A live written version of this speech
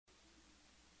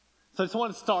So I just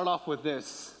want to start off with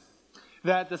this,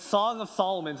 that the Song of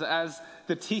Solomon, as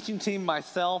the teaching team,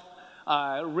 myself,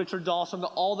 Richard Dahlstrom,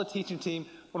 all the teaching team,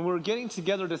 when we were getting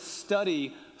together to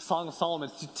study Song of Solomon,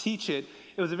 to teach it,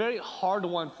 it was a very hard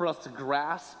one for us to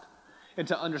grasp and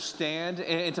to understand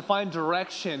and to find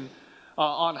direction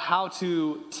on how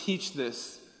to teach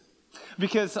this.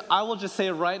 Because I will just say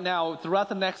right now, throughout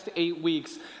the next 8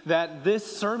 weeks, that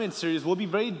this sermon series will be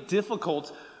very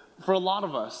difficult for a lot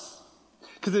of us.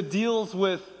 Because it deals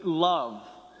with love.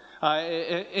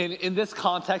 In this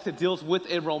context, it deals with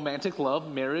a romantic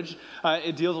love, marriage.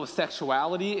 It deals with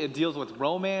sexuality. It deals with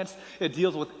romance. It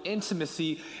deals with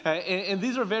intimacy. And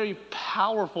these are very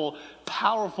powerful,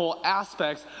 powerful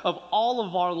aspects of all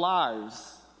of our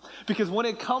lives. Because when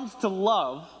it comes to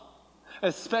love,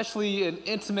 especially an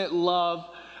intimate love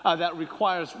that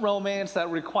requires romance,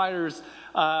 that requires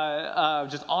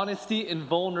just honesty and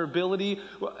vulnerability,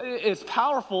 it's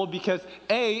powerful because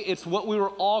A, it's what we were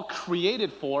all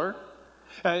created for.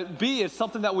 B, it's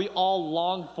something that we all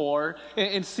long for.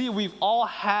 And C, we've all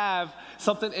have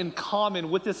something in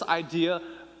common with this idea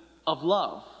of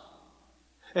love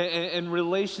and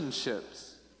relationships.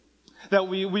 That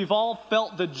we've all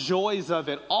felt the joys of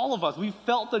it. All of us, we've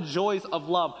felt the joys of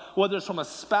love. Whether it's from a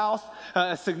spouse,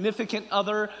 a significant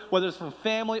other, whether it's from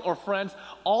family or friends.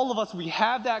 All of us, we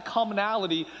have that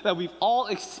commonality that we've all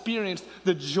experienced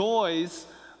the joys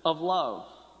of love.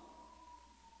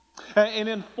 And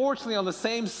unfortunately, on the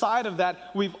same side of that,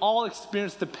 we've all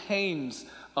experienced the pains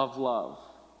of love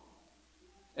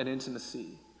and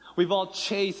intimacy. We've all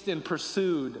chased and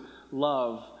pursued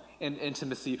love and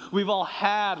intimacy. We've all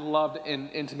had love and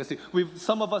intimacy.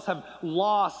 Some of us have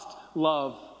lost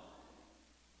love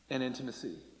and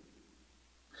intimacy.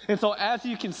 And so as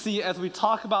you can see, as we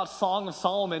talk about Song of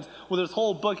Solomon, where this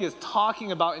whole book is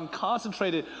talking about and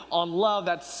concentrated on love,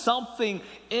 that something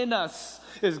in us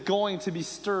is going to be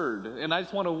stirred. And I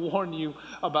just want to warn you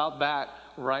about that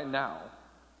right now.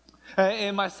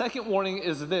 And my second warning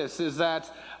is this, is that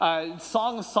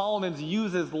Song of Solomon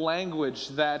uses language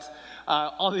that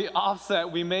on the offset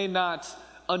we may not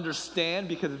understand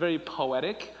because it's very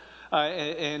poetic,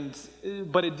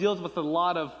 but it deals with a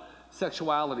lot of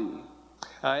sexuality.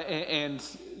 And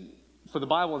for the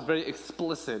Bible, it's very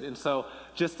explicit. And so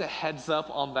just a heads up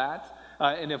on that.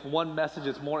 And if one message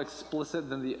is more explicit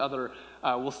than the other,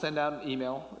 we'll send out an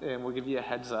email and we'll give you a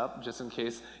heads up just in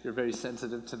case you're very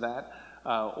sensitive to that.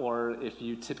 Or if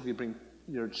you typically bring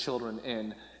your children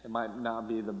in, it might not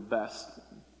be the best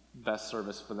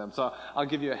service for them. So I'll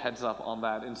give you a heads up on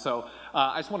that. And so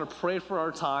I just want to pray for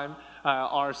our time.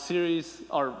 Our series,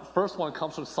 our first one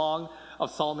comes from Song of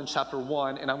Solomon chapter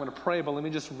 1, and I'm going to pray, but let me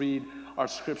just read our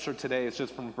scripture today. It's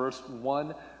just from verse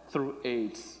 1 through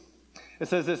 8. It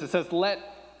says this, it says,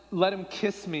 let him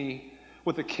kiss me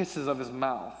with the kisses of his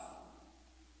mouth.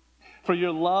 For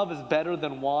your love is better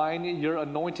than wine, your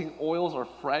anointing oils are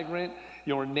fragrant,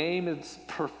 your name is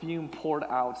perfume poured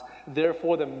out.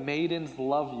 Therefore the maidens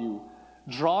love you.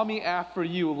 Draw me after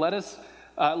you, let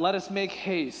us make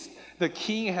haste. The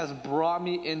king has brought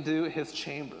me into his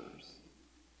chambers.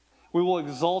 We will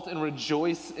exult and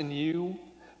rejoice in you.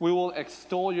 We will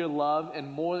extol your love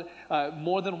and more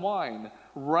than wine.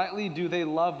 Rightly do they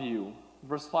love you.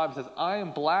 Verse 5 says, I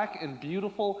am black and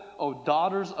beautiful, O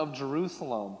daughters of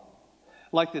Jerusalem.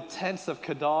 Like the tents of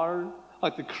Kedar,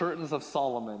 like the curtains of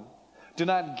Solomon. Do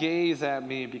not gaze at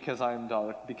me because I am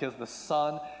dark, because the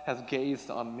sun has gazed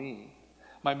on me.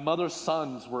 My mother's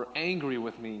sons were angry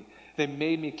with me. They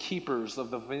made me keepers of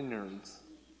the vineyards.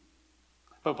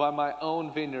 But by my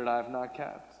own vineyard I have not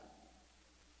kept.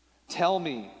 Tell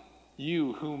me,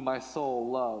 you whom my soul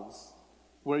loves,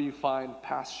 where you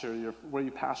pasture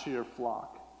your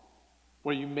flock,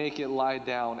 where you make it lie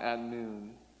down at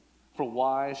noon. For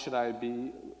why should I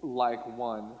be like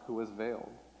one who is veiled,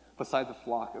 beside the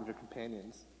flock of your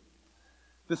companions?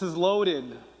 This is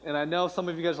loaded, and I know some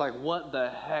of you guys are like, what the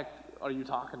heck are you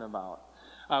talking about?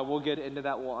 We'll get into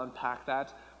that, we'll unpack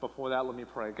that. Before that, let me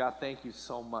pray. God, thank you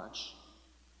so much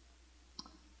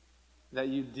that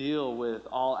you deal with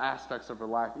all aspects of our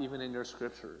life, even in your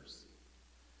scriptures.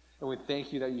 And we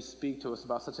thank you that you speak to us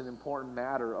about such an important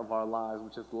matter of our lives,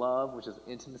 which is love, which is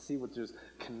intimacy, which is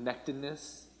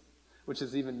connectedness, which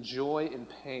is even joy and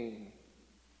pain.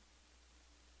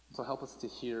 So help us to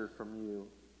hear from you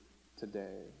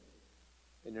today.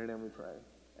 In your name we pray.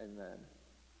 Amen.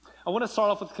 I want to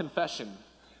start off with confession.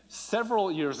 Several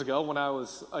years ago, when I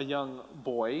was a young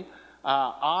boy,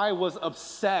 I was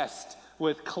obsessed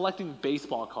with collecting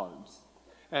baseball cards.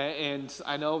 And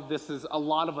I know this is a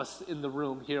lot of us in the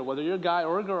room here, whether you're a guy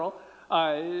or a girl,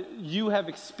 you have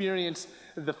experienced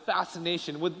the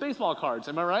fascination with baseball cards.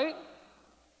 Am I right?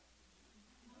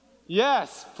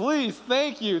 Yes, please,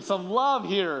 thank you. Some love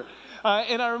here.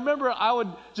 And I remember I would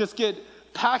just get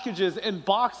packages and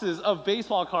boxes of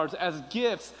baseball cards as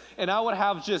gifts, and I would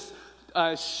have just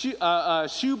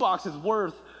shoe boxes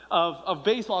worth of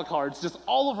baseball cards just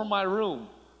all over my room.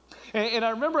 And I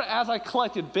remember as I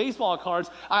collected baseball cards,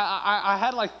 I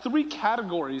had like 3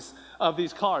 categories of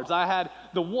these cards. I had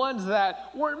the ones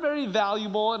that weren't very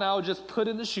valuable, and I would just put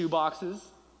in the shoe boxes.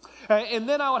 And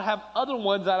then I would have other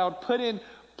ones that I would put in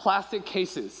plastic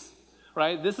cases,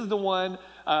 right? This is the one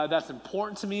that's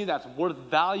important to me, that's worth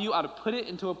value. I would put it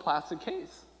into a plastic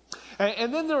case.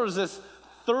 And then there was this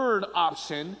third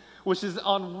option, which is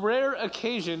on rare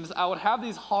occasions, I would have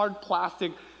these hard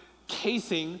plastic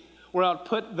casing where I would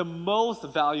put the most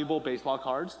valuable baseball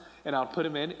cards, and I would put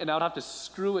them in, and I would have to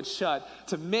screw it shut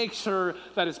to make sure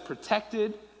that it's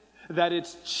protected, that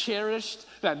it's cherished,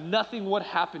 that nothing would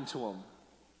happen to them.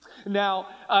 Now,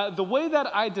 the way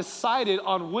that I decided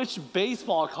on which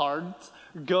baseball cards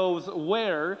goes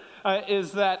where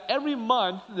is that every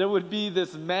month there would be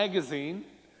this magazine,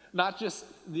 not just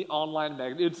the online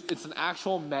magazine, it's an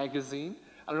actual magazine.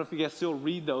 I don't know if you guys still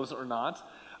read those or not,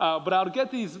 but I would get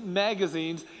these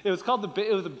magazines. It was called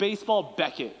a baseball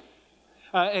Beckett.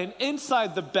 And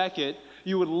inside the Beckett,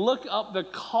 you would look up the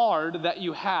card that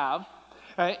you have,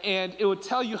 and it would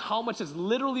tell you how much it's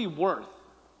literally worth.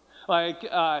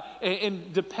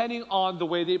 And depending on the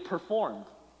way they performed.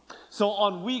 So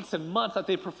on weeks and months that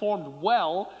they performed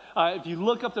well, if you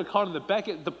look up the card in the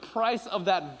Beckett, the price of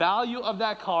that value of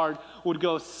that card would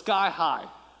go sky high.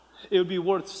 It would be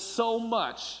worth so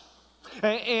much.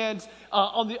 And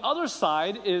on the other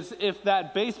side is if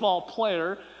that baseball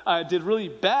player did really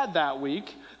bad that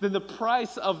week, then the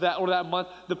price of that, or that month,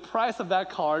 the price of that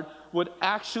card would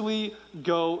actually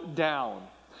go down.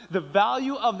 The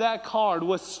value of that card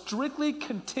was strictly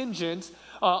contingent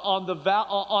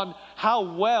on how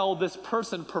well this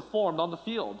person performed on the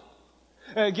field.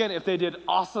 And again, if they did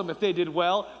awesome, if they did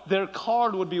well, their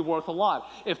card would be worth a lot.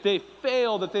 If they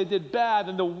failed, if they did bad,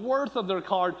 then the worth of their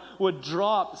card would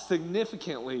drop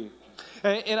significantly.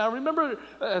 And I remember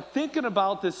thinking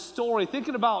about this story,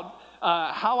 thinking about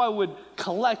how I would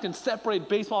collect and separate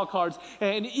baseball cards.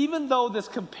 And even though this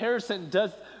comparison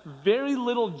does very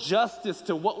little justice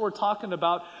to what we're talking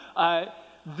about,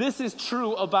 this is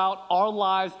true about our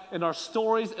lives and our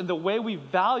stories and the way we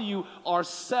value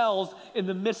ourselves in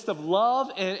the midst of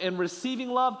love and receiving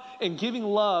love and giving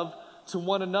love to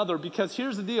one another. Because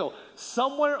here's the deal.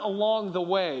 Somewhere along the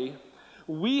way,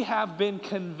 we have been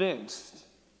convinced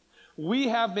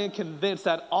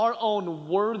that our own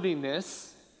worthiness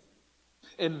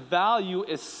and value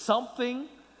is something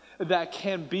that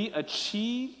can be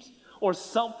achieved or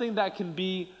something that can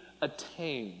be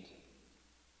attained,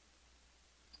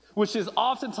 which is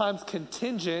oftentimes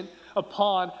contingent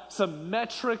upon some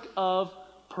metric of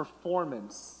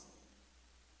performance.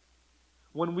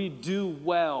 When we do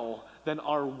well, then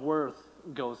our worth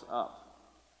goes up.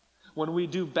 When we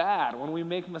do bad, when we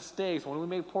make mistakes, when we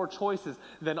make poor choices,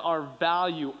 then our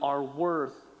value, our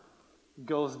worth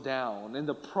goes down. And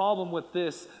the problem with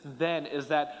this then is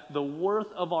that the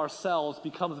worth of ourselves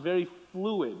becomes very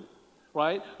fluid.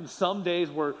 Right? Some days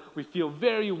where we feel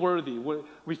very worthy,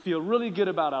 we feel really good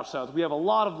about ourselves. We have a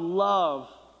lot of love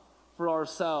for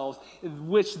ourselves,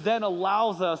 which then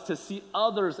allows us to see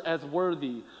others as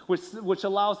worthy, which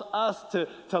allows us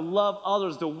to love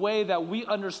others the way that we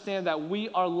understand that we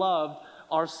are loved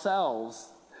ourselves.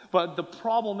 But the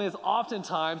problem is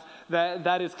oftentimes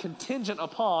that is contingent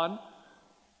upon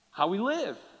how we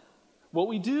live, what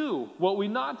we do, what we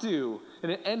not do,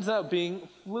 and it ends up being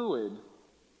fluid.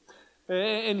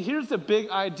 And here's the big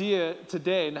idea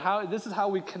today, and this is how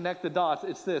we connect the dots.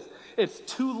 It's this. It's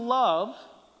to love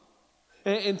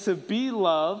and to be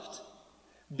loved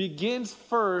begins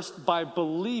first by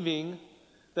believing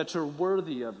that you're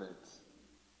worthy of it.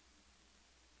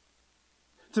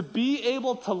 To be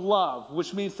able to love,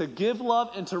 which means to give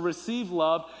love and to receive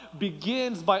love,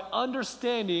 begins by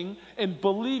understanding and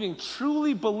believing,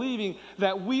 truly believing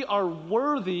that we are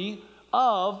worthy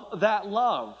of that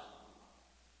love.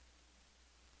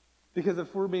 Because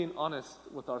if we're being honest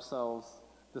with ourselves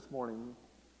this morning,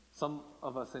 some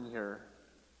of us in here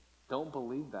don't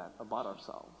believe that about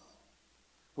ourselves.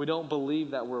 We don't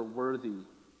believe that we're worthy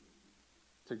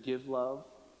to give love.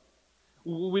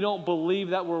 We don't believe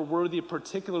that we're worthy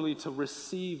particularly to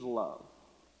receive love.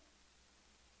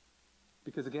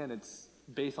 Because again, it's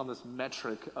based on this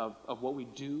metric of what we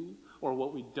do or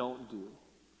what we don't do.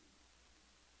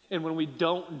 And when we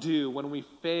don't do, when we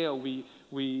fail, we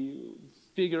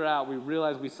figure out, we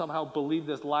realize we somehow believe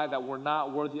this lie that we're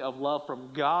not worthy of love from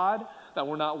God, that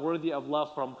we're not worthy of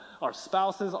love from our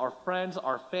spouses, our friends,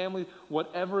 our family,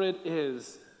 whatever it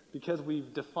is, because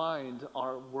we've defined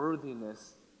our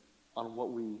worthiness on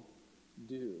what we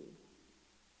do.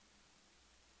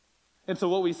 And so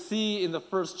what we see in the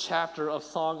first chapter of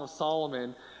Song of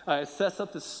Solomon, it sets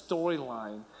up the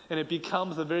storyline, and it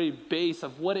becomes the very base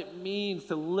of what it means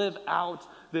to live out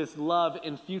this love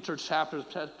in future chapters,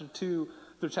 chapter 2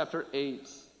 through chapter 8.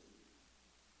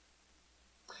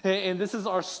 And this is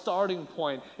our starting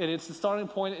point, and it's the starting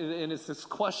point, and it's this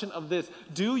question of this: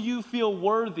 do you feel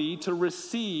worthy to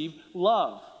receive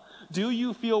love? Do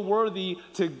you feel worthy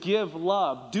to give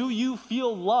love? Do you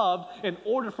feel loved in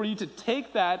order for you to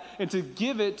take that and to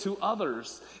give it to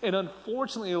others? And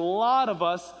unfortunately, a lot of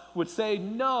us would say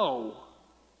no.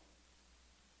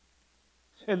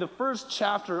 In the first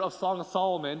chapter of Song of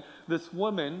Solomon, this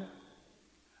woman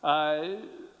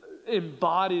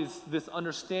embodies this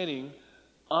understanding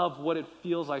of what it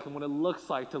feels like and what it looks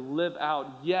like to live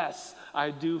out, yes,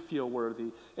 I do feel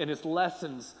worthy. And it's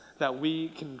lessons that we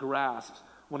can grasp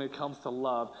when it comes to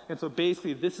love. And so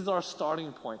basically, this is our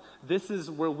starting point. This is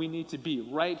where we need to be,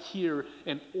 right here,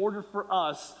 in order for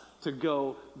us to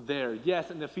go there.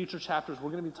 Yes, in the future chapters, we're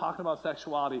going to be talking about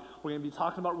sexuality. We're going to be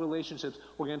talking about relationships.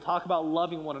 We're going to talk about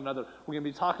loving one another. We're going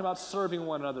to be talking about serving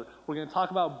one another. We're going to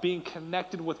talk about being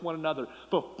connected with one another.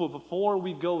 But before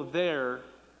we go there,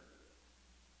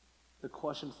 the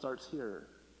question starts here.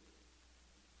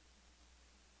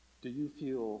 Do you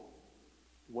feel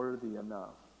worthy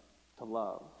enough to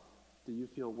love? Do you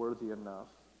feel worthy enough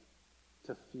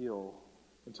to feel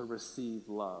and to receive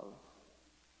love?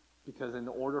 Because in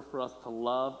order for us to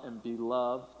love and be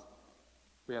loved,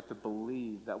 we have to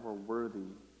believe that we're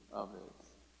worthy of it.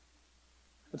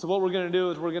 And so what we're going to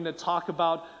do is we're going to talk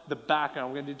about the background.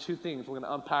 We're going to do two things. We're going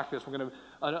to unpack this. We're going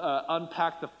to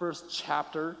unpack the first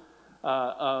chapter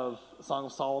of Song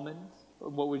of Solomon,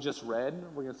 what we just read.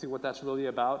 We're going to see what that's really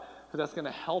about, because that's going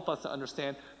to help us to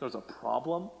understand there's a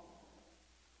problem,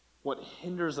 what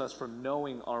hinders us from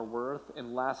knowing our worth,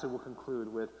 and lastly, we'll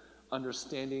conclude with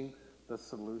understanding the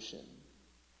solution.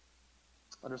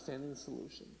 Understanding the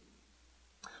solution.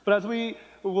 But as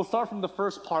we'll start from the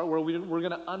first part where we're going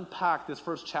to unpack this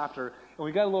first chapter, and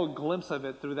we got a little glimpse of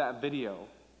it through that video.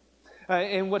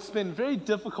 And what's been very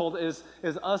difficult is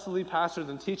us lead pastors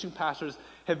and teaching pastors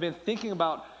have been thinking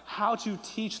about how to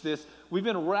teach this. We've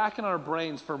been racking our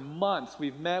brains for months.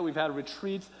 We've met, we've had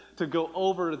retreats to go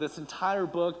over this entire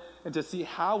book and to see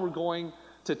how we're going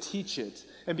to teach it.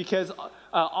 And because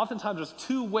oftentimes there's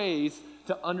two ways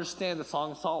to understand the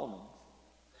Song of Solomon.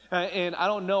 And I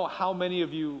don't know how many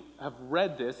of you have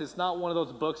read this. It's not one of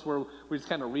those books where we just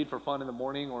kind of read for fun in the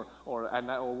morning or at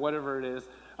night or whatever it is.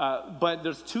 But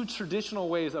there's two traditional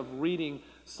ways of reading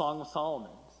Song of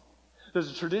Solomon. There's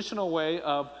a traditional way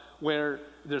of where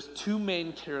there's two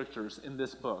main characters in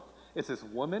this book. It's this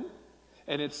woman,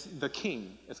 and it's the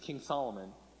king. It's King Solomon.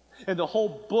 And the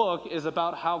whole book is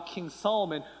about how King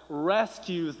Solomon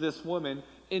rescues this woman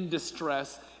in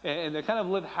distress, and they kind of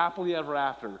live happily ever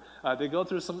after. They go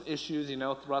through some issues,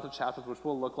 throughout the chapters, which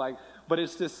will look like, but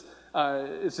it's this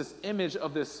image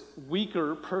of this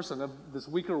weaker person, of this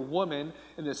weaker woman,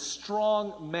 and this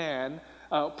strong man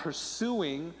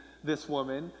pursuing this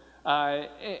woman,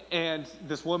 and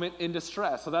this woman in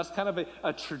distress. So that's kind of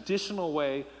a traditional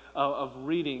way of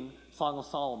reading Song of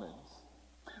Solomon.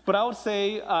 But I would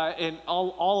say, and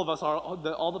all of us,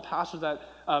 all the pastors at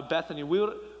Bethany,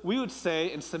 we would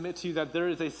say and submit to you that there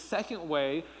is a second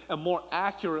way, a more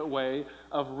accurate way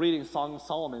of reading Song of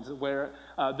Solomon, where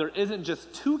there isn't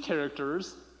just two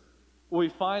characters. What we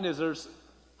find is there's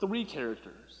three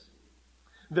characters.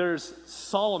 There's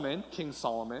Solomon, King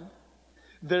Solomon.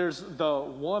 There's the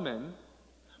woman.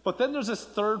 But then there's this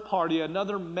third party,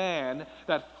 another man,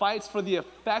 that fights for the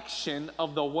affection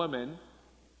of the woman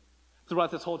throughout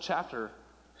this whole chapter.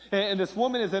 And this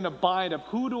woman is in a bind of,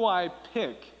 who do I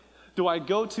pick? Do I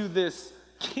go to this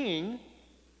king,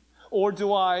 or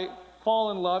do I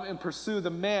fall in love and pursue the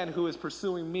man who is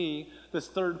pursuing me, this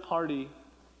third party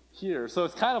here? So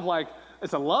it's kind of like,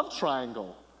 it's a love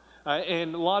triangle.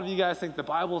 And a lot of you guys think the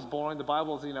Bible's boring, the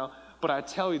Bible's, but I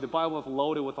tell you, the Bible is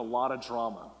loaded with a lot of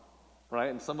drama, right?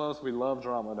 And some of us, we love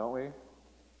drama, don't we?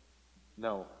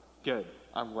 No. Good.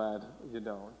 I'm glad you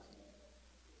don't.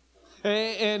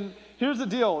 And here's the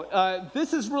deal.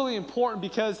 This is really important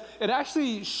because it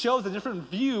actually shows a different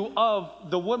view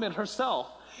of the woman herself.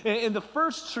 In the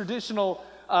first traditional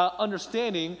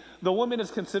understanding, the woman is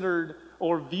considered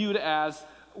or viewed as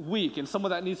weak and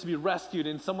someone that needs to be rescued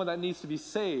and someone that needs to be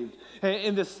saved.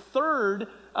 In this third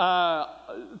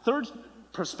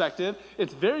perspective,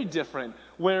 it's very different.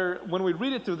 Where when we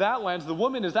read it through that lens, the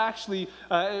woman is actually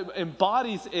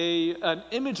embodies an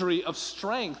imagery of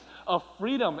strength, of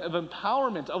freedom, of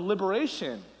empowerment, of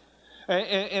liberation.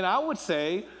 And I would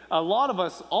say, a lot of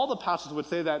us, all the pastors would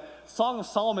say that Song of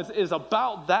Solomon is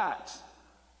about that.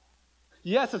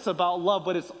 Yes, it's about love,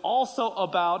 but it's also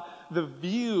about the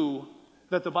view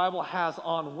that the Bible has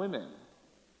on women,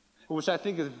 which I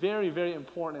think is very, very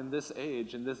important in this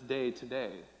age, in this day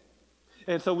today.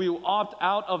 And so we opt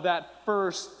out of that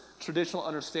first traditional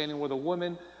understanding where the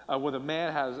woman, where the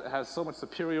man has so much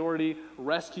superiority,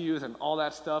 rescues, and all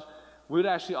that stuff. We would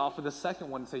actually offer the second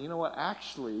one and say, you know what,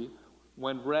 actually,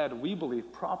 when read, we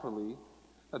believe properly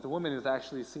that the woman is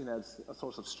actually seen as a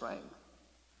source of strength,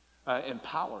 and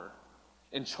power,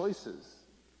 and choices,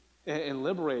 and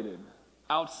liberated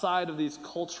outside of these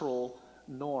cultural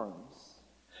norms.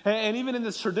 And even in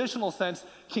this traditional sense,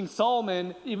 King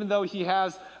Solomon, even though he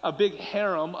has a big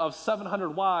harem of 700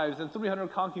 wives and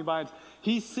 300 concubines,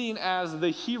 he's seen as the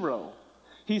hero.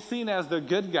 He's seen as the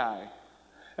good guy.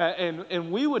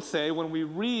 And we would say, when we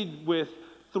read with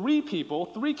three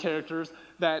characters,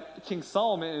 that King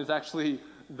Solomon is actually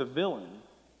the villain.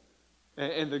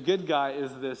 And the good guy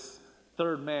is this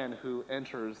third man who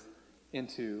enters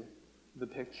into the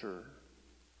picture.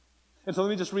 And so let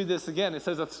me just read this again. It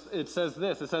says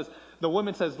this. It says, the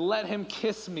woman says, let him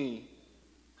kiss me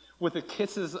with the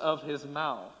kisses of his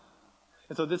mouth.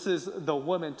 And so this is the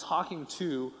woman talking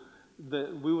to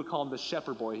we would call him the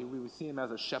shepherd boy. We would see him as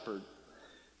a shepherd.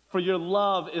 For your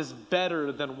love is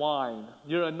better than wine.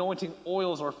 Your anointing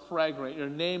oils are fragrant. Your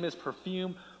name is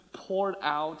perfume poured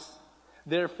out.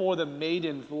 Therefore the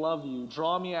maidens love you.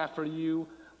 Draw me after you.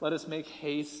 Let us make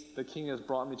haste. The king has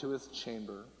brought me to his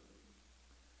chamber.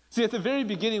 See, at the very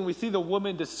beginning, we see the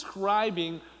woman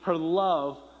describing her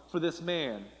love for this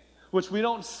man, which we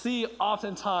don't see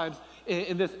oftentimes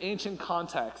in this ancient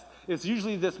context. It's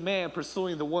usually this man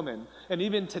pursuing the woman. And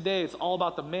even today, it's all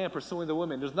about the man pursuing the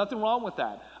woman. There's nothing wrong with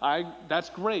that. That's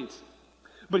great.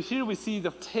 But here we see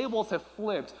the tables have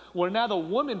flipped, where now the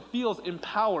woman feels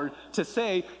empowered to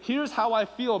say, here's how I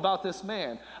feel about this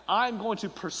man. I'm going to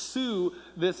pursue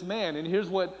this man. And here's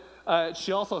what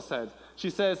she also says. She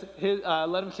says,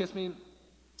 let him kiss me,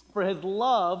 for his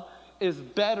love is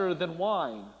better than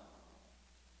wine.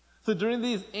 So during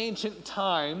these ancient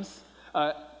times,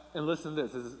 and listen to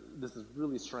this is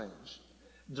really strange.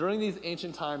 During these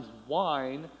ancient times,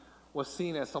 wine was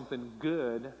seen as something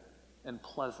good and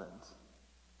pleasant.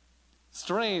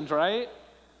 Strange, right?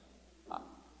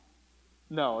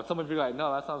 No, some of you are like,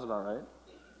 no, that sounds about right.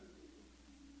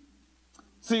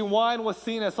 See, wine was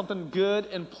seen as something good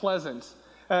and pleasant.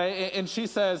 And she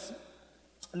says,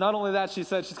 not only that, she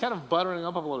said, she's kind of buttering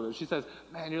up a little bit. She says,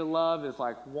 man, your love is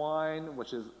like wine,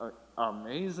 which is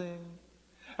amazing.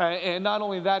 And not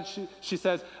only that, she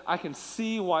says, I can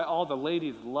see why all the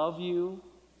ladies love you.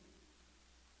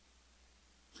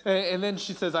 And then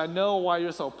she says, I know why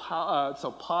you're so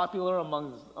popular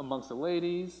amongst the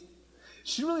ladies.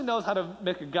 She really knows how to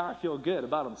make a guy feel good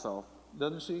about himself,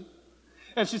 doesn't she?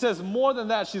 And she says, more than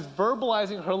that, she's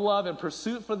verbalizing her love and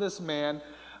pursuit for this man,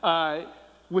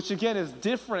 which again is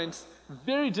different,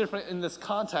 very different in this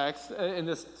context, in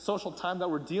this social time that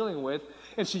we're dealing with.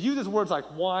 And she uses words like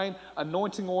wine,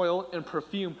 anointing oil, and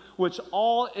perfume, which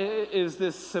all is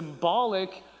this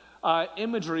symbolic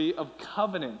imagery of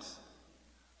covenant,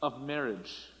 of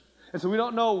marriage. And so we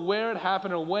don't know where it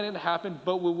happened or when it happened,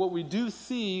 but what we do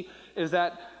see is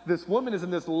that this woman is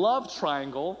in this love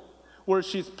triangle where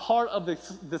she's part of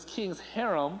this king's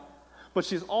harem, but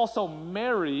she's also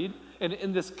married and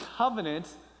in this covenant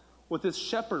with this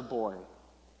shepherd boy.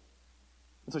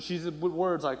 And so she's with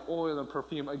words like oil and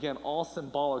perfume, again, all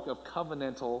symbolic of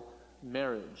covenantal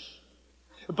marriage.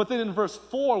 But then in verse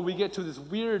 4, we get to this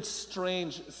weird,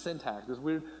 strange syntax, this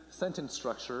weird sentence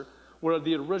structure, where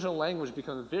the original language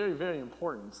becomes very, very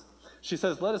important. She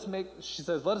says, let us make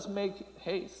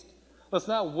haste. Let's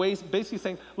not waste, basically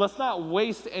saying, let's not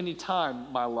waste any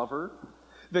time, my lover.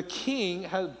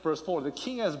 Verse 4, the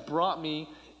king has brought me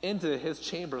into his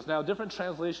chambers. Now, different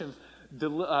translations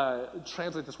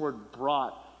translate this word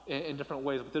brought in different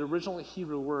ways, but the original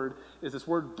Hebrew word is this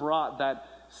word brought that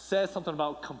says something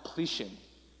about completion.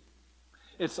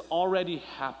 It's already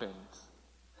happened.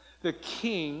 The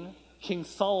King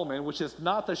Solomon, which is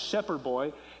not the shepherd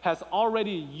boy, has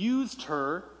already used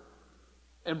her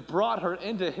and brought her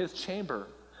into his chamber.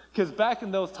 Because back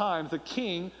in those times, the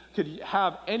king could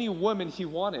have any woman he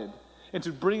wanted and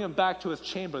to bring him back to his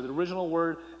chamber. The original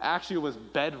word actually was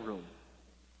bedroom,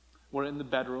 where in the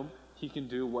bedroom he can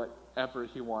do whatever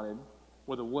he wanted,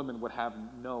 where the woman would have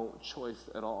no choice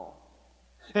at all.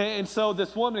 And so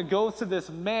this woman goes to this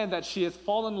man that she has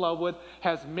fallen in love with,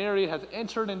 has married, has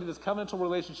entered into this covenantal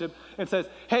relationship, and says,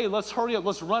 hey, let's hurry up,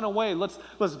 let's run away, let's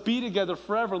be together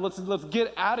forever, let's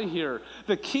get out of here.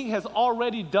 The king has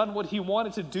already done what he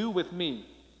wanted to do with me.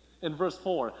 In verse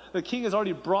 4, the king has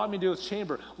already brought me to his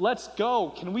chamber. Let's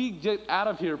go. Can we get out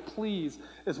of here, please?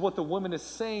 Is what the woman is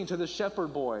saying to the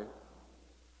shepherd boy.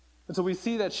 And so we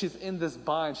see that she's in this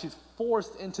bind. She's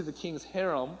forced into the king's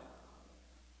harem,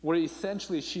 where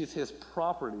essentially she's his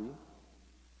property.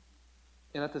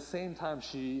 And at the same time,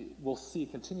 she will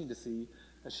continue to see,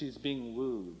 that she's being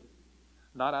wooed.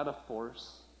 Not out of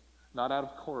force, not out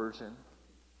of coercion,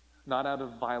 not out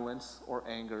of violence or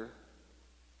anger,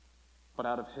 but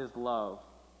out of his love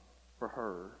for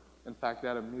her. In fact,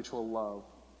 out of mutual love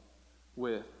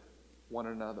with one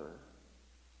another.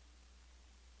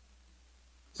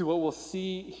 See, what we'll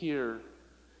see here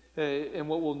and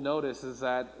what we'll notice is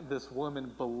that this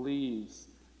woman believes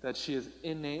that she is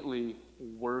innately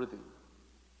worthy.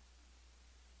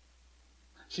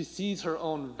 She sees her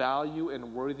own value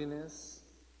and worthiness,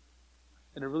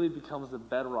 and it really becomes the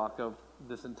bedrock of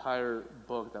this entire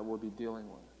book that we'll be dealing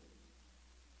with.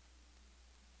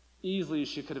 Easily,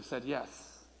 she could have said,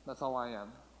 yes, that's all I am.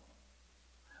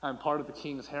 I'm part of the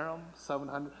king's harem,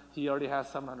 700. He already has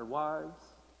 700 wives,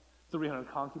 300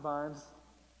 concubines.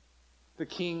 The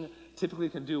king typically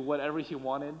can do whatever he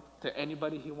wanted to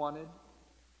anybody he wanted.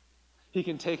 He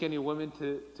can take any woman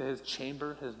to his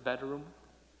chamber, his bedroom,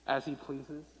 as he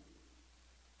pleases.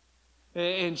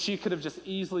 And she could have just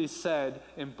easily said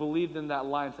and believed in that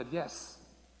line, said, yes,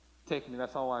 take me,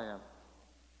 that's all I am.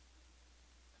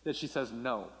 That she says,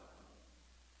 no.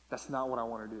 That's not what I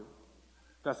want to do.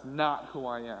 That's not who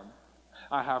I am.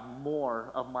 I have more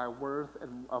of my worth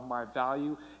and of my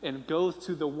value, and goes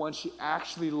to the one she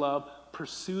actually loved,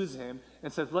 pursues him,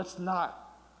 and says, let's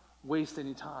not waste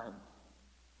any time.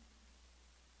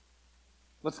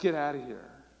 Let's get out of here.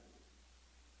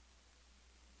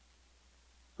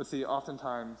 But see,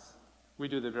 oftentimes we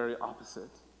do the very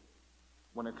opposite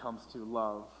when it comes to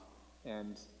love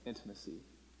and intimacy.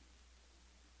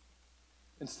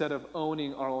 Instead of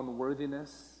owning our own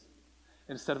worthiness,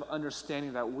 instead of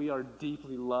understanding that we are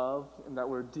deeply loved and that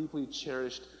we're deeply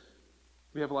cherished,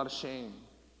 we have a lot of shame.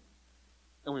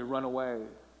 And we run away.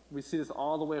 We see this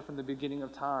all the way from the beginning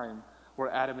of time,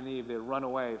 where Adam and Eve, they run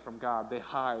away from God. They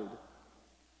hide.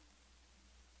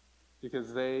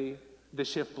 Because they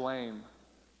shift blame.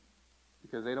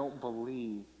 Because they don't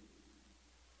believe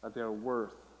that they're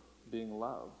worth being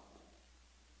loved.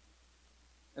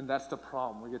 And that's the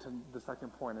problem. We get to the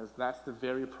second point, is that's the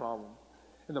very problem.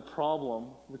 And the problem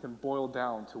we can boil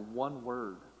down to one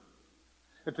word.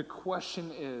 If the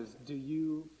question is, do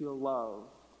you feel loved?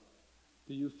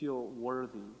 Do you feel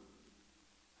worthy?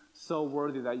 So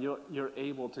worthy that you're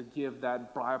able to give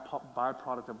that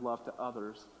byproduct of love to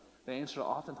others? The answer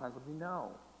oftentimes would be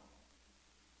no.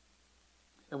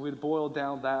 And we'd boil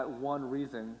down that one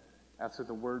reason as to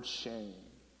the word shame.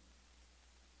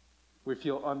 We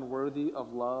feel unworthy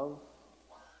of love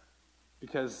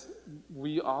because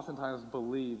we oftentimes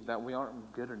believe that we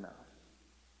aren't good enough.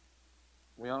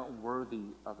 We aren't worthy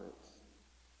of it.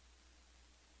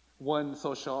 One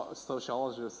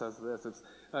sociologist says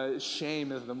this,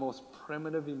 shame is the most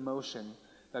primitive emotion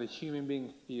that a human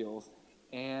being feels,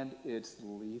 and it's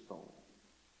lethal.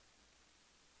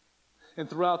 And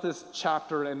throughout this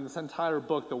chapter and this entire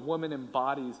book, the woman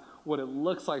embodies what it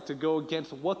looks like to go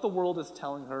against what the world is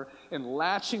telling her and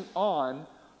latching on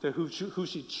to who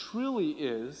she truly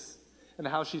is and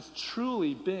how she's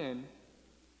truly been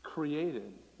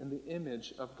created in the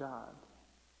image of God.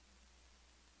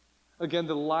 Again,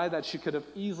 the lie that she could have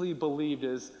easily believed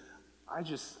is, I'm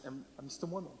just a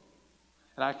woman.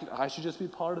 And I should just be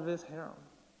part of this harem.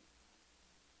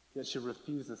 Yet she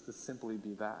refuses to simply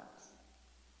be that.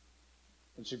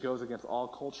 And she goes against all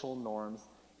cultural norms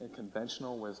and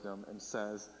conventional wisdom and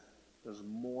says, there's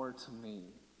more to me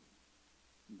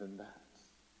than that.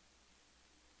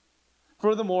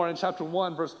 Furthermore, in chapter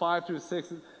 1, verse 5 through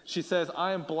 6, she says,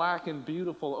 I am black and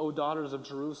beautiful, O daughters of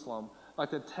Jerusalem,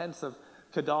 like the tents of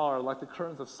Kedar, like the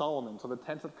curtains of Solomon. So the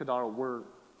tents of Kedar were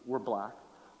black.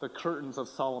 The curtains of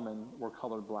Solomon were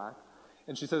colored black.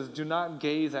 And she says, do not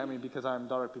gaze at me because I am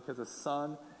dark, because the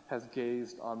sun has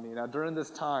gazed on me. Now, during this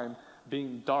time,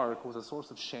 being dark was a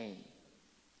source of shame.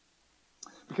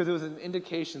 Because it was an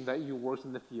indication that you worked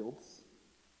in the fields,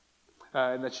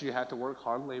 and that you had to work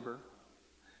hard labor,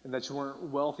 and that you weren't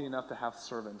wealthy enough to have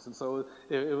servants. And so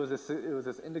it was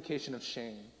this indication of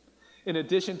shame. In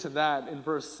addition to that, in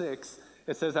verse 6,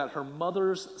 it says that her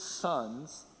mother's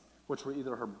sons, which were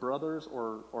either her brothers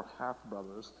or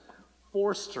half-brothers,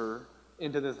 forced her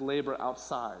into this labor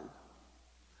outside.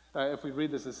 If we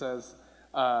read this, it says,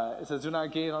 do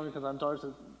not gaze on me because I'm dark.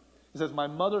 It says, my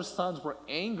mother's sons were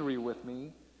angry with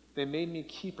me. They made me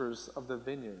keepers of the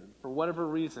vineyard. For whatever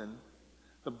reason,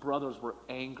 the brothers were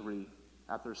angry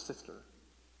at their sister.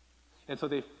 And so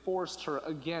they forced her,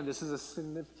 again, this is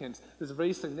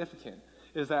very significant,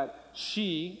 is that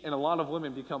she and a lot of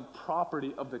women become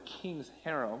property of the king's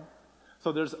harem.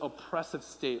 So there's oppressive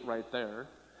state right there.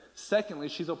 Secondly,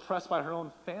 she's oppressed by her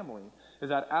own family. Is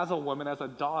that as a woman, as a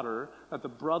daughter, that the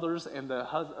brothers and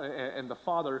the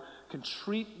father can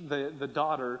treat the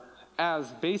daughter as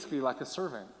basically like a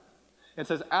servant. It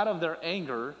says out of their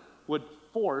anger would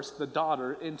force the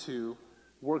daughter into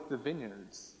work the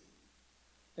vineyards.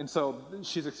 And so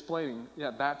she's explaining,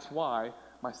 that's why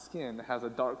my skin has a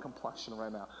dark complexion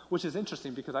right now. Which is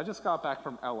interesting because I just got back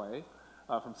from LA,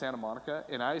 from Santa Monica,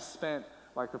 and I spent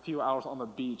like a few hours on the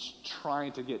beach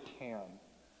trying to get tan.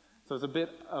 So it's a bit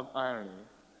of irony.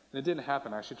 And it didn't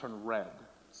happen. I actually turned red.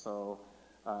 So,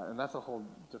 and that's a whole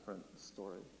different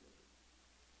story.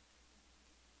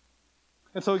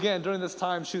 And so again, during this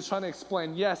time, she was trying to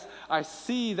explain, yes, I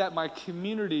see that my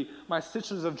community, my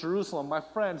sisters of Jerusalem, my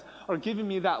friends are giving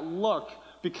me that look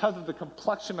because of the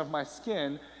complexion of my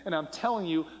skin. And I'm telling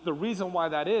you, the reason why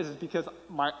that is because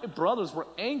my brothers were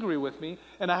angry with me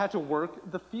and I had to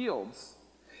work the fields.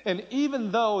 And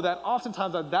even though that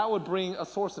oftentimes that would bring a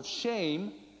source of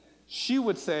shame, she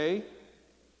would say,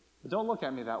 but don't look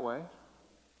at me that way.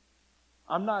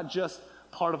 I'm not just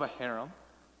part of a harem.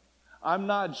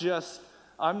 My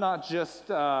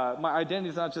identity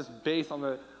is not just based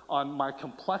on my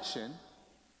complexion.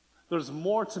 There's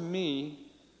more to me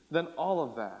than all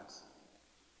of that.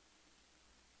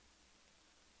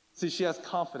 See, she has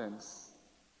confidence.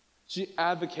 She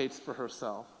advocates for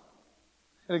herself.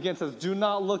 And again says, do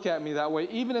not look at me that way.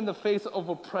 Even in the face of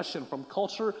oppression from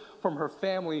culture, from her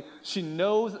family, she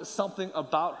knows something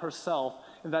about herself.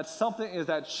 And that something is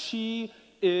that she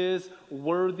is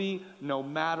worthy no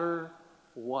matter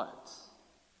what.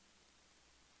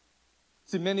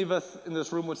 See, many of us in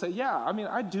this room would say,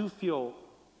 I do feel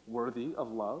worthy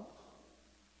of love.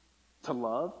 To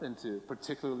love and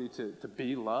particularly to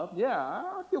be loved. Yeah,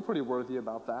 I feel pretty worthy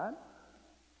about that.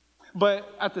 But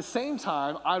at the same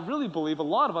time, I really believe a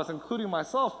lot of us, including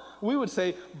myself, we would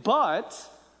say, but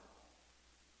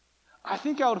I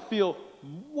think I would feel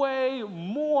way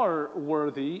more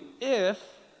worthy if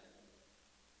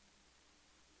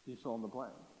you fill in the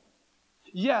blank.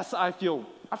 Yes, I feel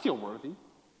worthy,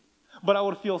 but I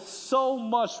would feel so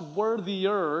much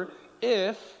worthier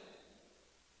if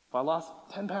I lost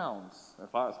 10 pounds,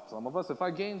 if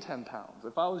I gained 10 pounds,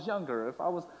 if I was younger, if I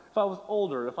was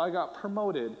older, if I got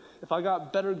promoted, if I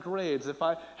got better grades, if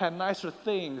I had nicer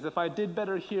things, if I did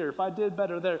better here, if I did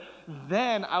better there,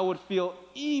 then I would feel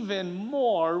even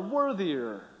more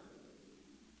worthier.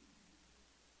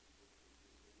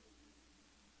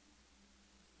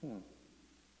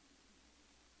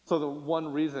 So the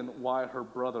one reason why her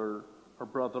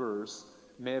brothers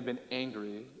may have been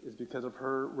angry is because of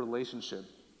her relationship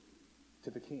to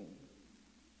the king,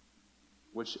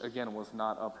 which again was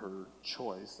not of her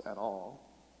choice at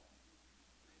all.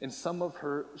 And some of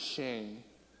her shame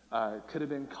could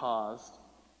have been caused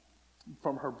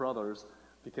from her brothers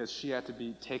because she had to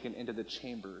be taken into the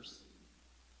chambers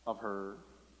of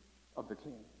the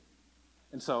king.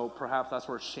 And so perhaps that's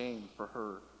where shame for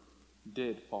her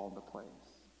did fall into place.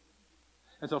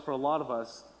 And so for a lot of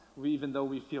us, even though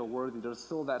we feel worthy, there's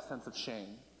still that sense of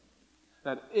shame.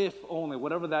 That if only,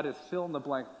 whatever that is, fill in the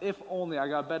blank, if only I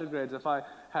got better grades, if I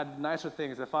had nicer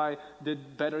things, if I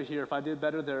did better here, if I did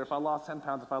better there, if I lost 10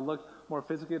 pounds, if I looked more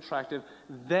physically attractive,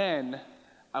 then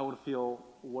I would feel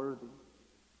worthy.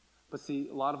 But see,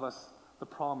 a lot of us, the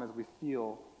problem is we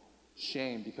feel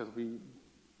shame because we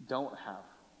don't have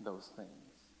those things.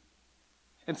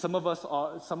 And some of us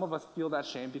feel that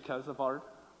shame because of our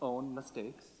own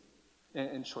mistakes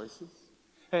and choices.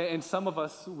 And some of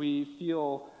us, we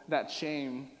feel that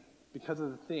shame because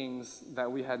of the things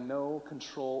that we had no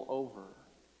control over.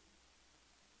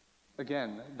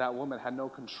 Again, that woman had no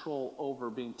control over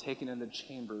being taken in the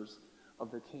chambers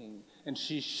of the king. And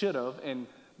she should have and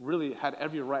really had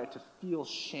every right to feel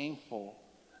shameful,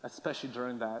 especially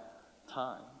during that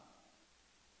time.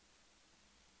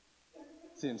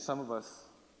 See, and some of us,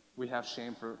 we have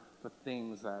shame for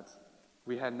things that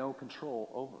we had no control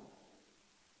over.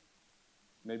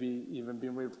 Maybe even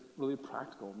being really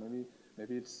practical. Maybe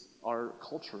it's our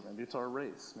culture. Maybe it's our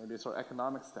race. Maybe it's our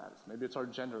economic status. Maybe it's our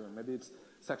gender. Maybe it's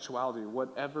sexuality.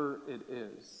 Whatever it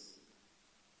is,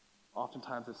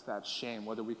 oftentimes it's that shame,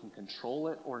 whether we can control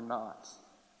it or not,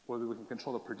 whether we can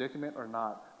control the predicament or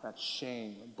not, that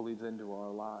shame bleeds into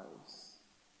our lives.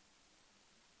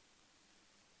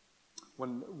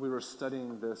 When we were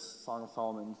studying this Song of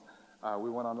Solomon, we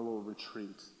went on a little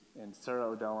retreat, and Sarah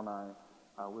Odell and I,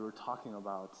 we were talking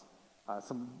about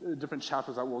some different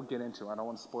chapters that we'll get into. I don't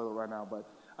want to spoil it right now, but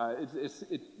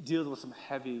it deals with some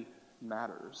heavy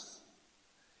matters.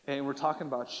 And we're talking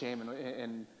about shame,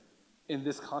 and in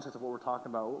this context of what we're talking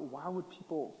about, why would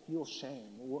people feel shame?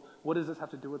 What does this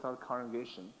have to do with our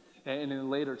congregation? And in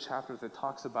later chapters, it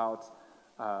talks about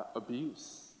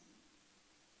abuse,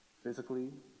 physically,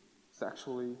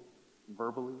 sexually,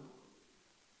 verbally.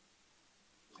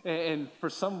 And for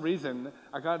some reason,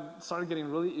 I started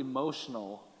getting really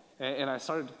emotional, and I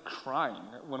started crying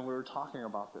when we were talking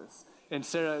about this. And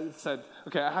Sarah said,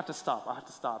 okay, I have to stop.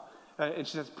 And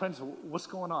she says, Prince, what's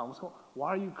going on? Why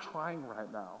are you crying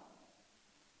right now?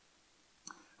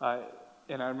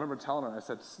 And I remember telling her,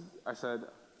 I said,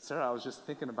 Sarah, I was just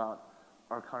thinking about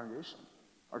our congregation,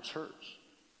 our church.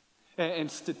 And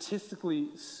statistically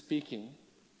speaking,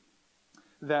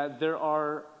 that there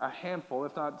are a handful,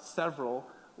 if not several,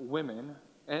 women,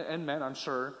 and men, I'm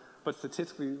sure, but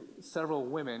statistically several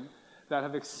women that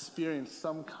have experienced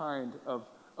some kind of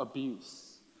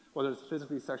abuse, whether it's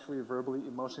physically, sexually, verbally,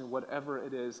 emotionally, whatever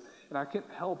it is. And I can't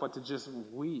help but to just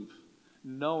weep,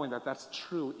 knowing that that's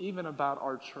true, even about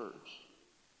our church.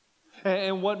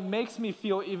 And what makes me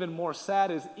feel even more sad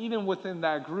is even within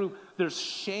that group, there's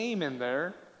shame in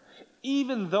there,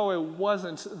 even though it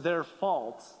wasn't their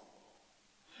fault.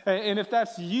 And if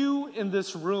that's you in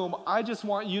this room, I just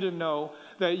want you to know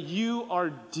that you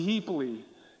are deeply,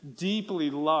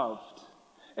 deeply loved.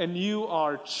 And you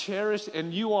are cherished,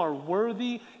 and you are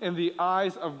worthy in the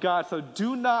eyes of God. So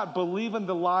do not believe in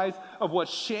the lies of what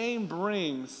shame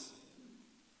brings,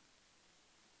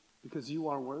 because you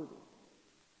are worthy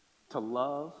to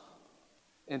love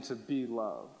and to be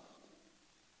loved.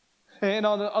 And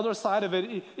on the other side of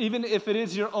it, even if it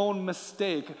is your own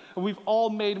mistake, we've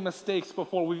all made mistakes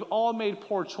before. We've all made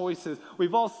poor choices.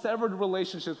 We've all severed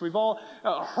relationships. We've all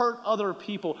hurt other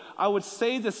people. I would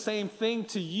say the same thing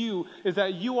to you, is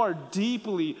that you are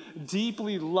deeply,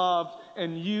 deeply loved,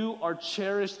 and you are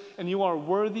cherished, and you are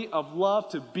worthy of love,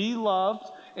 to be loved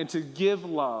and to give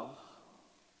love.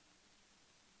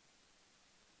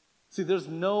 See,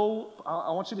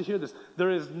 I want you to hear this. There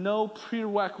is no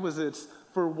prerequisites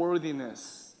for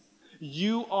worthiness.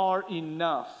 You are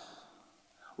enough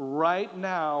right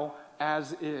now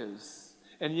as is.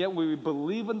 And yet we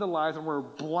believe in the lies, and we're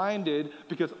blinded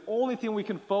because the only thing we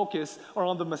can focus are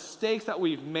on the mistakes that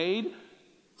we've made,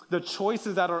 the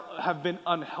choices that have been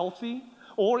unhealthy,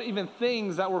 or even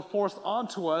things that were forced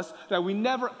onto us that we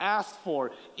never asked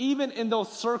for. Even in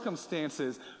those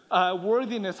circumstances,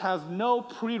 worthiness has no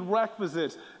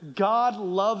prerequisites. God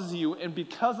loves you, and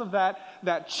because of that,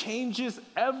 that changes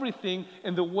everything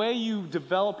in the way you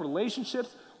develop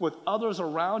relationships with others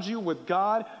around you, with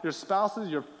God, your spouses,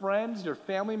 your friends, your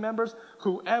family members,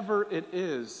 whoever it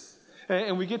is.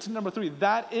 And we get to number 3.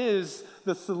 That is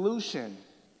the solution.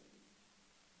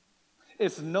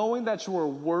 It's knowing that you are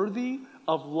worthy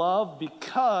of love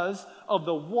because of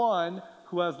the one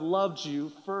who has loved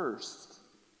you first.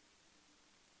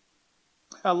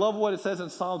 I love what it says in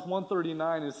Psalms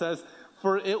 139. It says,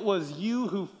 "For it was you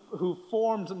who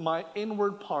formed my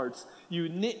inward parts. You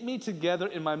knit me together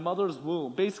in my mother's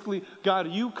womb." Basically,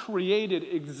 God, you created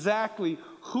exactly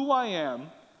who I am.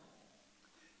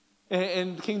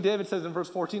 And King David says in verse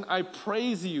 14, "I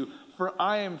praise you, for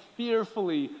I am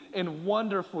fearfully and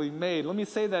wonderfully made." Let me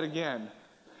say that again.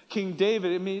 King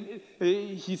David,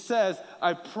 he says,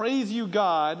 "I praise you,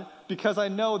 God, because I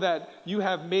know that you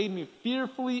have made me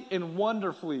fearfully and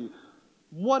wonderfully.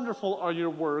 Wonderful are your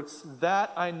works,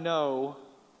 that I know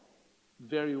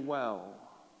very well."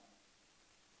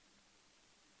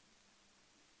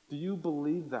 Do you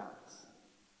believe that?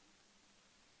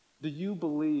 Do you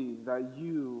believe that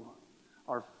you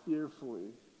are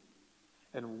fearfully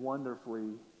and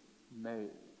wonderfully made?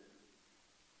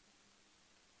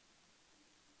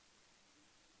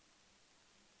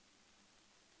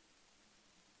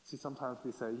 See, sometimes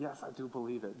we say, yes, I do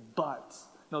believe it, but.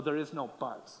 No, there is no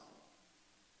but.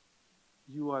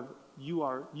 You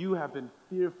have been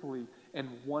fearfully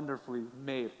and wonderfully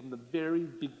made from the very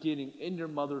beginning in your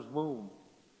mother's womb.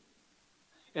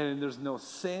 And there's no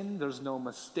sin, there's no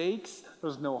mistakes,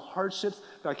 there's no hardships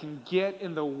that can get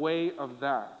in the way of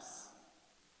that.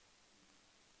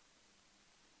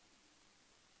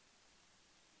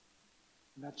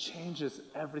 And that changes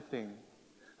everything.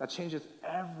 That changes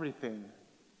everything.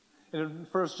 And in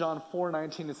 1 John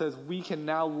 4:19, it says, we can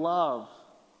now love.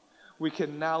 We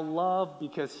can now love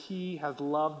because he has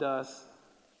loved us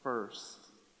first.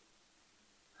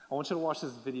 I want you to watch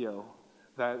this video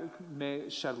that may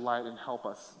shed light and help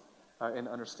us in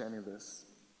understanding this.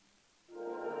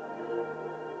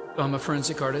 I'm a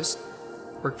forensic artist.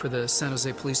 Worked for the San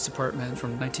Jose Police Department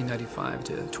from 1995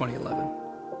 to 2011.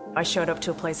 I showed up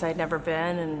to a place I'd never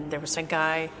been, and there was a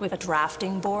guy with a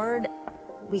drafting board.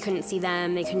 We couldn't see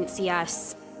them, they couldn't see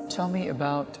us. Tell me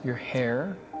about your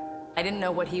hair. I didn't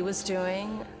know what he was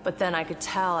doing, but then I could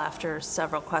tell after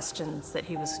several questions that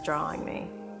he was drawing me.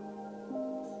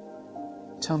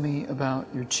 Tell me about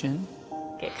your chin.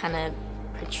 It kind of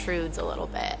protrudes a little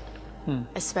bit,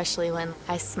 especially when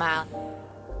I smile.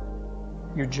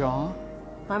 Your jaw.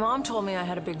 My mom told me I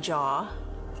had a big jaw.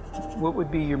 What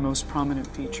would be your most prominent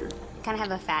feature? Kind of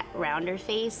have a fat, rounder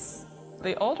face.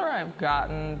 The older I've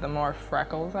gotten, the more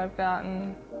freckles I've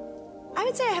gotten. I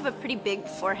would say I have a pretty big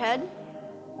forehead.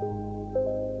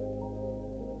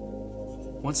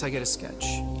 Once I get a sketch,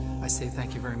 I say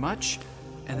thank you very much,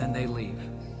 and then they leave.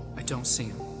 I don't see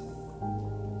them.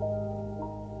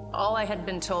 All I had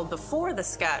been told before the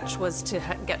sketch was to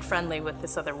get friendly with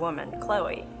this other woman,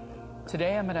 Chloe.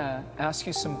 Today I'm going to ask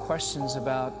you some questions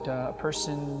about a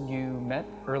person you met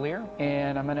earlier,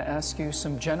 and I'm going to ask you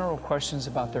some general questions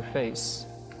about their face.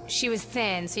 She was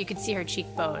thin, so you could see her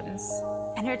cheekbones.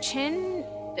 And her chin,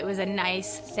 it was a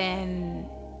nice, thin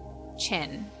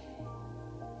chin.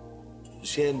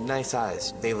 She had nice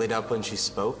eyes. They lit up when she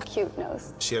spoke. Cute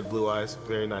nose. She had blue eyes,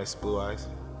 very nice blue eyes.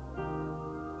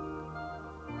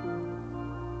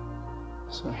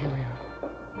 So here we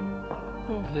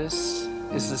are. This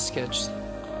is the sketch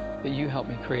that you helped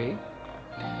me create,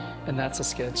 and that's a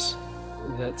sketch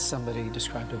that somebody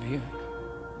described of you.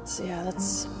 So yeah,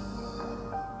 that's...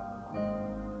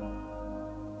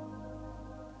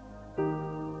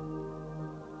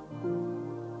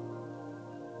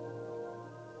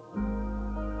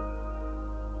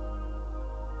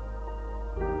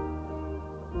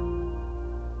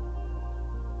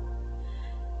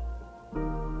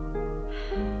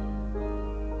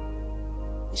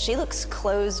 She looks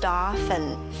closed off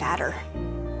and fatter,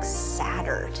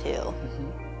 sadder too.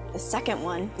 The second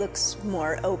one looks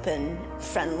more open,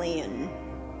 friendly, and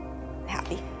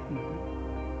happy.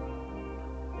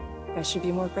 I should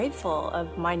be more grateful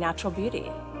of my natural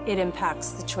beauty. It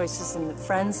impacts the choices and the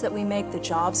friends that we make, the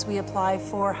jobs we apply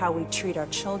for, how we treat our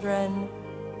children.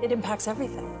 It impacts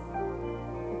everything.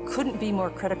 It couldn't be more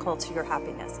critical to your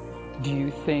happiness. Do you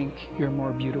think you're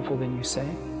more beautiful than you say?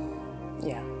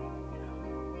 Yeah.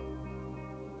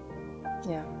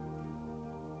 Yeah.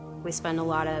 We spend a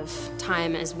lot of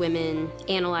time as women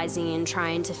analyzing and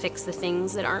trying to fix the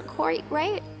things that aren't quite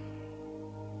right.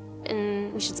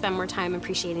 And we should spend more time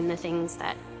appreciating the things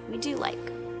that we do like.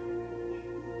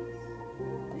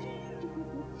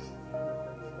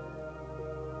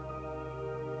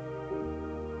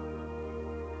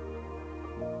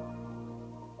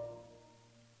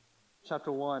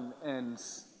 Chapter 1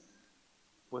 ends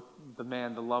with the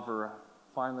man, the lover,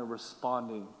 finally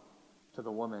responding to the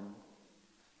woman.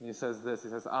 And he says this, he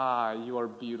says, "Ah, you are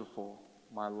beautiful,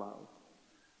 my love.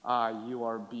 Ah, you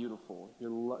are beautiful.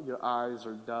 Your eyes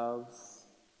are doves.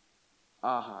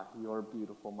 Ah, you are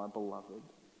beautiful, my beloved.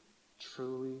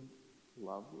 Truly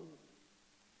lovely."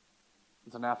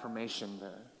 There's an affirmation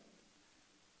there.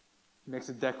 He makes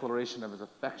a declaration of his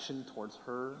affection towards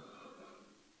her.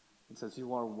 He says,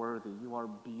 "You are worthy. You are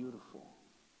beautiful."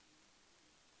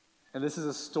 And this is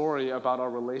a story about our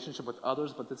relationship with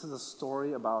others, but this is a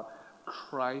story about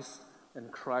Christ and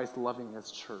Christ loving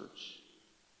his church.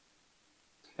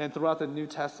 And throughout the New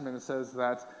Testament, it says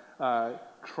that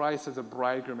Christ is a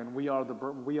bridegroom, and we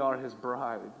are his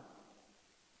bride.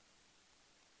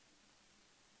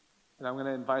 And I'm going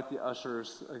to invite the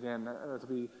ushers again as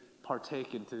we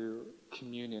partake into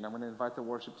communion. I'm going to invite the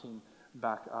worship team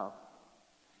back up.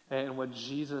 And what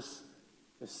Jesus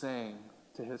is saying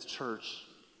to his church,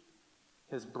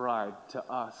 his bride, to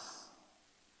us,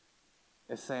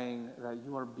 is saying that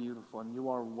you are beautiful and you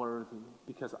are worthy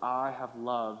because I have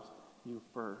loved you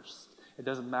first. It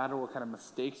doesn't matter what kind of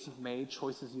mistakes you've made,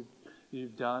 choices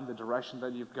you've done, the direction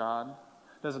that you've gone.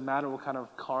 It doesn't matter what kind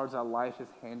of cards that life has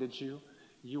handed you.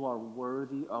 You are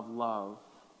worthy of love.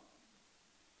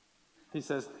 He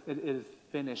says it is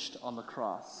finished on the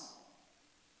cross.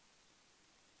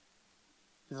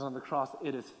 He says on the cross,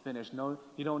 it is finished. No,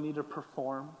 you don't need to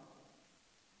perform.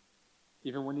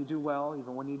 Even when you do well,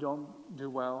 even when you don't do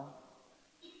well,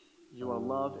 you are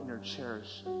loved and you're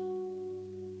cherished.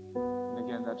 And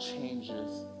again, that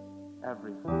changes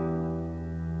everything.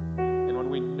 And when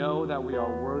we know that we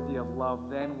are worthy of love,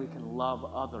 then we can love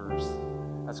others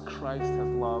as Christ has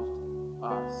loved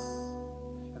us.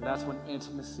 And that's when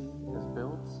intimacy is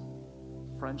built,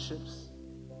 friendships,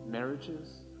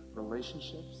 marriages,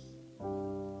 relationships.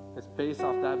 It's based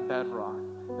off that bedrock.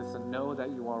 It's to know that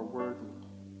you are worthy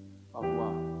of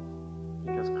love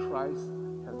because Christ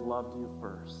has loved you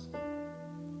first.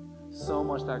 So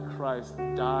much that Christ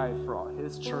died for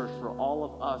his church, for all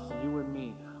of us, you and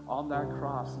me, on that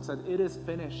cross and said, "It is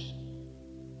finished."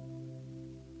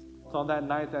 So on that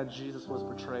night that Jesus was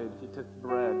betrayed, he took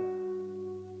bread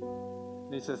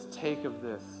and he says, "Take of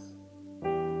this.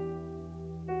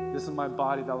 This is my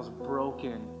body that was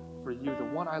broken for you, the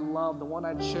one I love, the one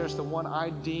I cherish, the one I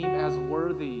deem as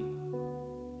worthy."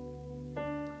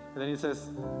 And then he says,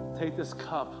 "Take this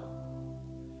cup.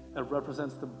 It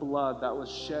represents the blood that was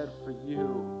shed for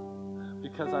you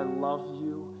because I love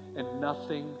you and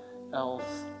nothing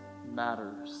else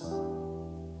matters."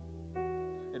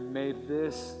 And may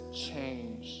this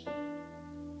change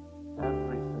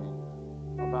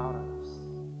everything about us,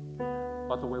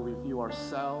 about the way we view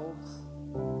ourselves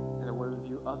and the way we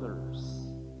view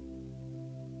others.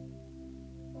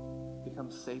 Become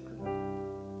sacred.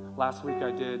 Last week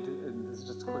I did, and this is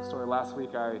just a quick story, last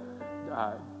week for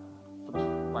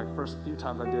the first few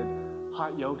times I did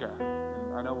hot yoga.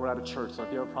 And I know we're at a church, so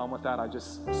if you have a problem with that, I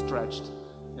just stretched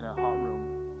in a hot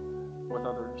room with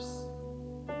others.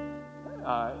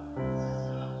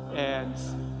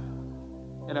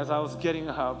 And as I was getting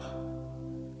up,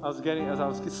 as I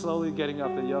was slowly getting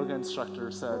up, the yoga instructor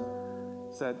said,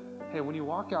 "Hey, when you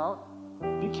walk out,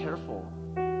 be careful.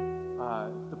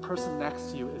 The person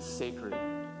next to you is sacred.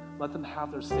 Let them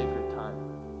have their sacred time."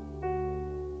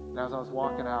 And as I was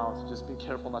walking out, just be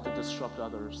careful not to disrupt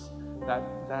others.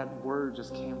 That word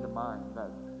just came to mind,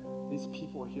 that these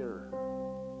people here,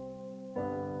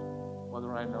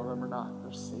 whether I know them or not,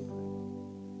 they're sacred.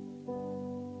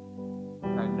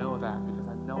 And I know that because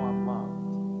I know I'm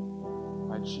loved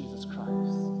by Jesus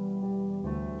Christ.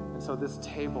 And so this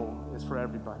table is for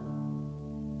everybody.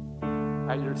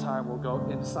 At your time, we'll go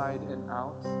inside and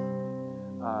out.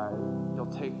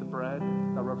 You'll take the bread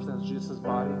that represents Jesus'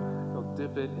 body. You'll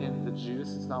dip it in the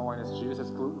juice. It's not wine, it's juice.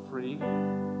 It's gluten-free.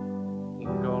 You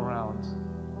can go around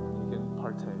and you can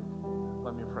partake.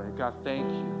 Let me pray. God, thank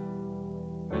you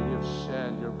that you have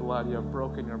shed your blood. You have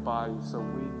broken your body so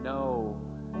we know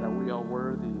that we are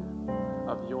worthy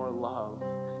of your love.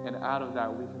 And out of that,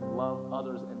 we can love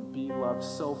others and be loved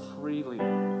so freely